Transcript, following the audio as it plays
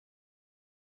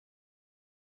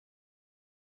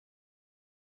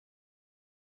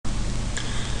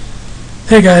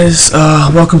Hey guys,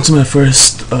 welcome to my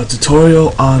first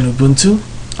tutorial on Ubuntu.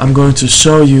 I'm going to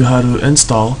show you how to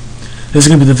install. This is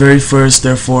going to be the very first,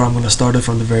 therefore I'm going to start it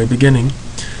from the very beginning.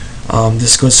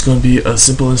 This is going to be a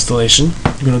simple installation.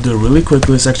 I'm going to do it really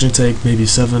quickly. It's actually going to take maybe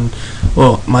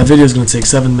my video is going to take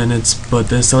 7 minutes, but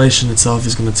the installation itself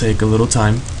is going to take a little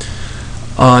time.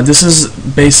 This is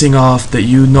basing off that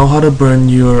you know how to burn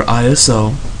your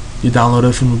ISO. You download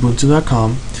it from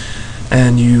ubuntu.com.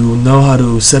 and you know how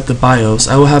to set the BIOS.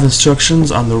 I will have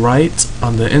instructions on the right,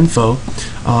 on the info,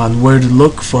 on where to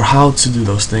look for how to do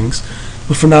those things.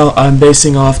 But for now, I'm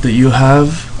basing off that you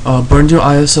have burned your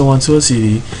ISO onto a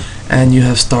CD and you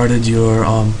have started your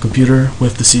computer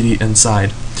with the CD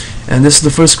inside. And this is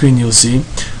the first screen you'll see.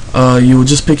 You will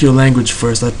just pick your language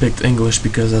first. I picked English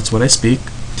because that's what I speak.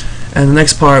 And the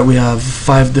next part, we have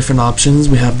 5 different options.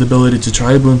 We have the ability to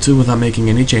try Ubuntu without making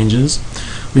any changes.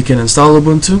 We can install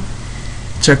Ubuntu,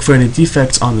 check for any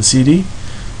defects on the CD,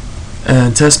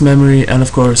 and test memory, and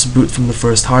of course boot from the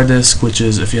first hard disk, which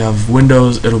is if you have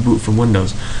Windows, it'll boot from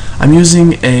Windows. I'm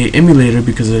using a emulator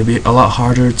because it'll be a lot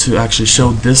harder to actually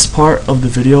show this part of the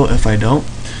video if I don't,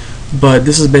 but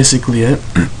this is basically it.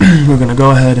 We're gonna go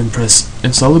ahead and press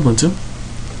install Ubuntu.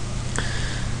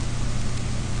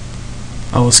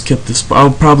 I will skip this part.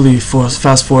 I'll probably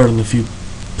fast forward in a few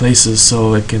places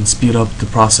so it can speed up the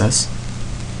process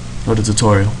or the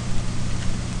tutorial.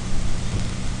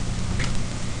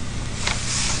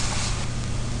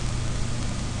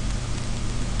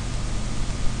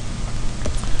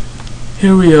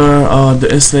 Here we are.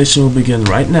 The installation will begin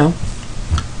right now.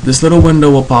 This little window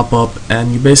will pop up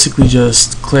and you basically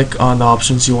just click on the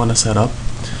options you want to set up.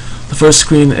 The first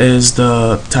screen is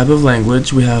the type of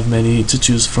language. We have many to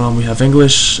choose from. We have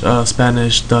English,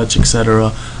 Spanish, Dutch,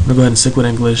 etc. I'm going to go ahead and stick with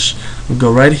English. We'll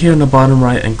go right here in the bottom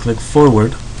right and click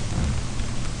forward.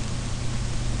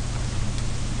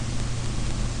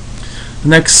 The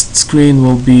next screen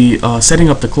will be setting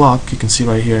up the clock. You can see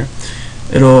right here.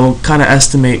 It'll kind of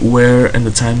estimate where in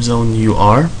the time zone you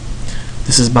are.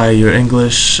 This is by your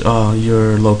English,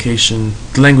 your location,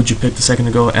 the language you picked a second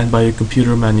ago, and by your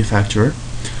computer manufacturer.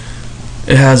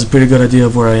 It has a pretty good idea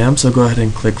of where I am, so go ahead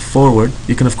and click forward.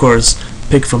 You can of course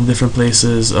pick from different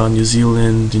places, New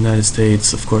Zealand, United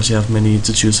States. Of course you have many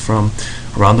to choose from.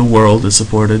 Around the world is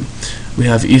supported. We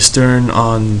have Eastern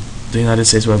on the United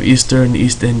States. We have Eastern,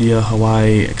 East India,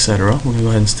 Hawaii, etc. We're going to go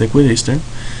ahead and stick with Eastern.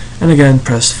 And again,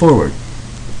 press forward.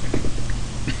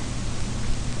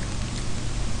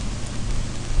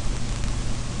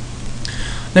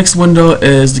 Next window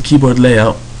is the keyboard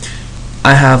layout.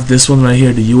 I have this one right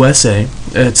here, the USA.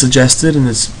 It's suggested and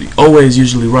it's always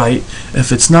usually right.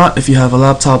 If it's not, if you have a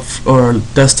laptop or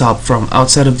desktop from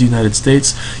outside of the United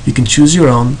States, you can choose your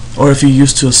own, or if you're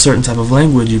used to a certain type of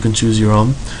language, you can choose your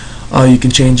own. You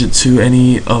can change it to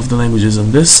any of the languages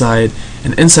on this side,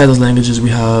 and inside those languages we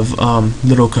have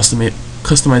little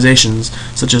customizations,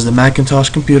 such as the Macintosh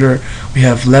computer. We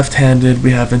have left-handed,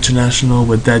 we have international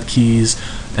with dead keys,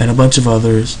 and a bunch of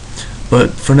others.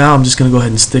 But for now I'm just going to go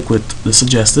ahead and stick with the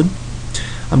suggested.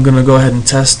 I'm going to go ahead and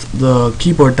test the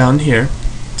keyboard down here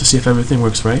to see if everything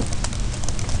works right.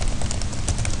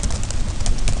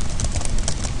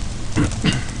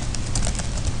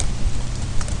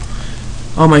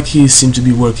 All my keys seem to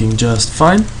be working just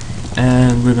fine,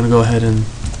 and we're going to go ahead and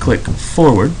click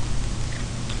forward.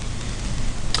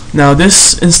 Now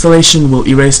this installation will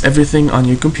erase everything on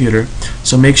your computer,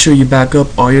 so make sure you back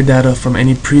up all your data from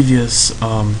any previous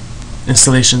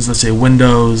installations, let's say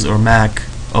Windows or Mac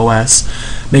OS.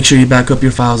 Make sure you back up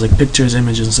your files like pictures,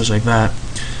 images, and such like that,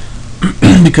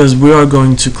 because we are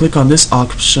going to click on this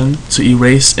option to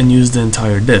erase and use the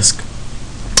entire disk.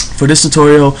 For this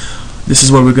tutorial, this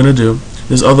is what we're going to do.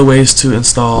 There's other ways to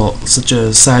install, such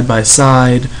as side by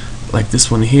side, like this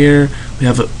one here. We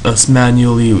have a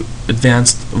manually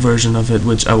advanced version of it,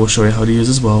 which I will show you how to use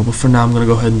as well. But for now I'm going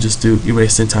to go ahead and just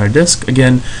erase the entire disk.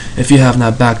 Again, if you have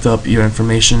not backed up your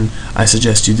information, I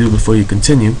suggest you do before you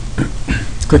continue.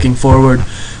 Clicking forward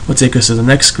will take us to the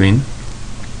next screen.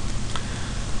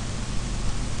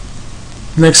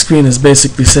 The next screen is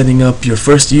basically setting up your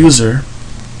first user,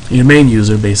 your main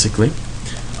user basically.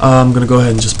 I'm going to go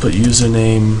ahead and just put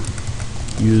username,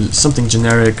 use something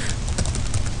generic.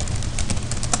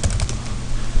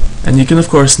 And you can of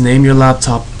course name your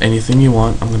laptop anything you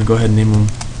want. I'm going to go ahead and name them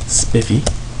Spiffy.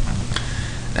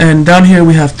 And down here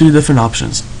we have 3 different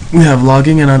options. We have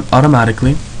logging in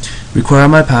automatically, require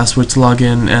my password to log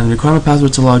in, and require my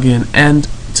password to log in and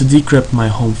to decrypt my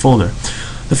home folder.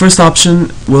 The first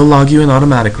option will log you in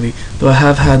automatically, though I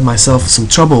have had myself some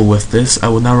trouble with this. I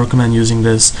would not recommend using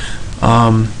this.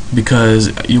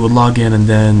 because you would log in and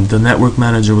then the network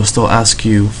manager will still ask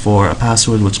you for a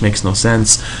password, which makes no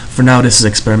sense. For now, this is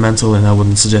experimental and I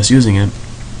wouldn't suggest using it.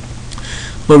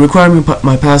 But requiring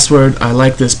my password, I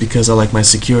like this because I like my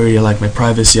security, I like my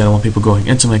privacy, I don't want people going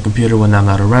into my computer when I'm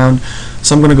not around.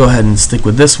 So I'm going to go ahead and stick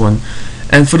with this one.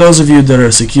 And for those of you that are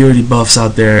security buffs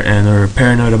out there and are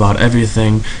paranoid about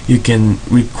everything, you can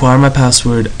require my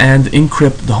password and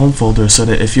encrypt the home folder so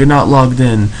that if you're not logged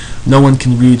in, no one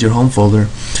can read your home folder.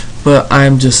 But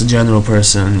I'm just a general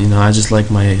person, you know, I just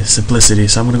like my simplicity,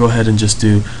 so I'm going to go ahead and just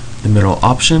do the middle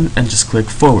option and just click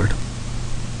forward.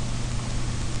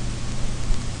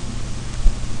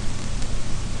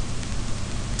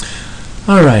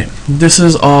 Alright, this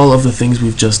is all of the things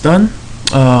we've just done.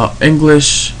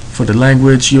 English for the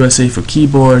language, USA for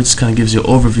keyboards, kind of gives you an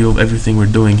overview of everything we're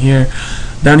doing here.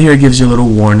 Down here it gives you a little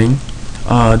warning.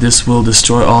 This will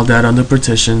destroy all data under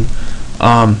partition.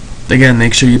 Again,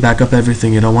 make sure you back up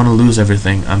everything. You don't want to lose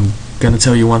everything. I'm going to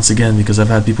tell you once again because I've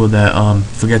had people that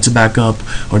forget to back up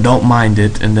or don't mind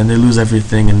it and then they lose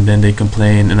everything and then they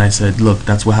complain, and I said, look,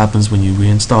 that's what happens when you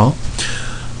reinstall.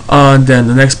 Then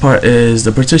the next part is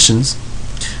the partitions.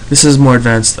 This is a more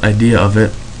advanced idea of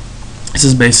it. This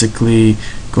is basically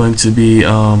going to be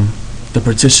the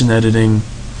partition editing.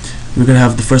 We're going to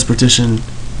have the first partition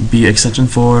be extension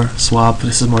 4, swap.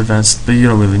 This is more advanced, but you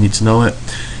don't really need to know it.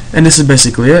 And this is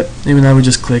basically it. Maybe now we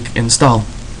just click install.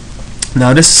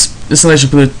 Now this installation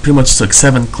pretty much took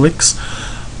 7 clicks,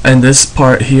 and this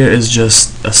part here is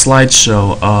just a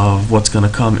slideshow of what's going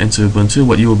to come into Ubuntu,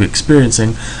 what you will be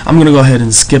experiencing. I'm going to go ahead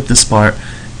and skip this part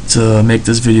to make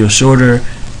this video shorter,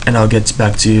 and I'll get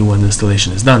back to you when the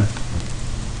installation is done.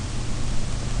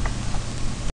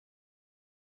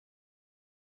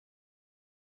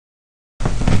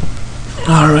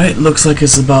 Alright, looks like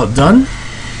it's about done.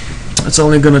 It's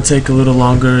only going to take a little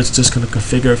longer. It's just going to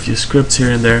configure a few scripts here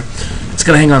and there. It's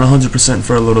going to hang on 100%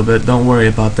 for a little bit. Don't worry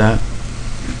about that.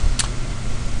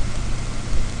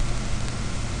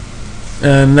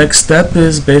 And next step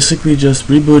is basically just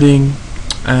rebooting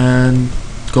and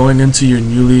going into your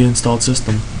newly installed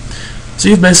system. So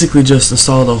you've basically just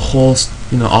installed a whole,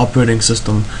 operating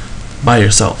system by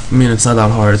yourself. I mean, it's not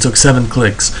that hard. It took 7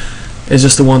 clicks. It's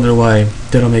just a wonder why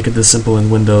they don't make it this simple in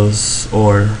Windows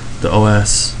or the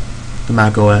OS, the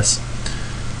Mac OS.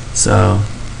 So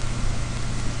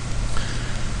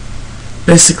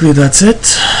basically that's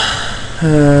it,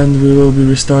 and we will be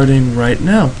restarting right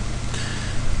now.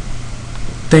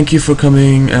 Thank you for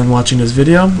coming and watching this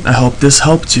video. I hope this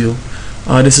helped you.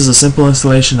 This is a simple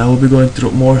installation. I will be going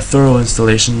through more thorough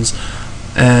installations,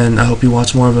 and I hope you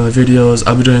watch more of my videos.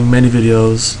 I'll be doing many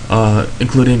videos,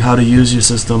 including how to use your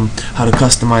system, how to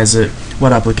customize it,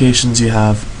 what applications you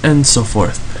have, and so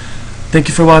forth. Thank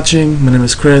you for watching. My name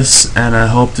is Chris, and I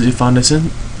hope that you found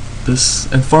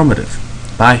this informative.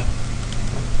 Bye.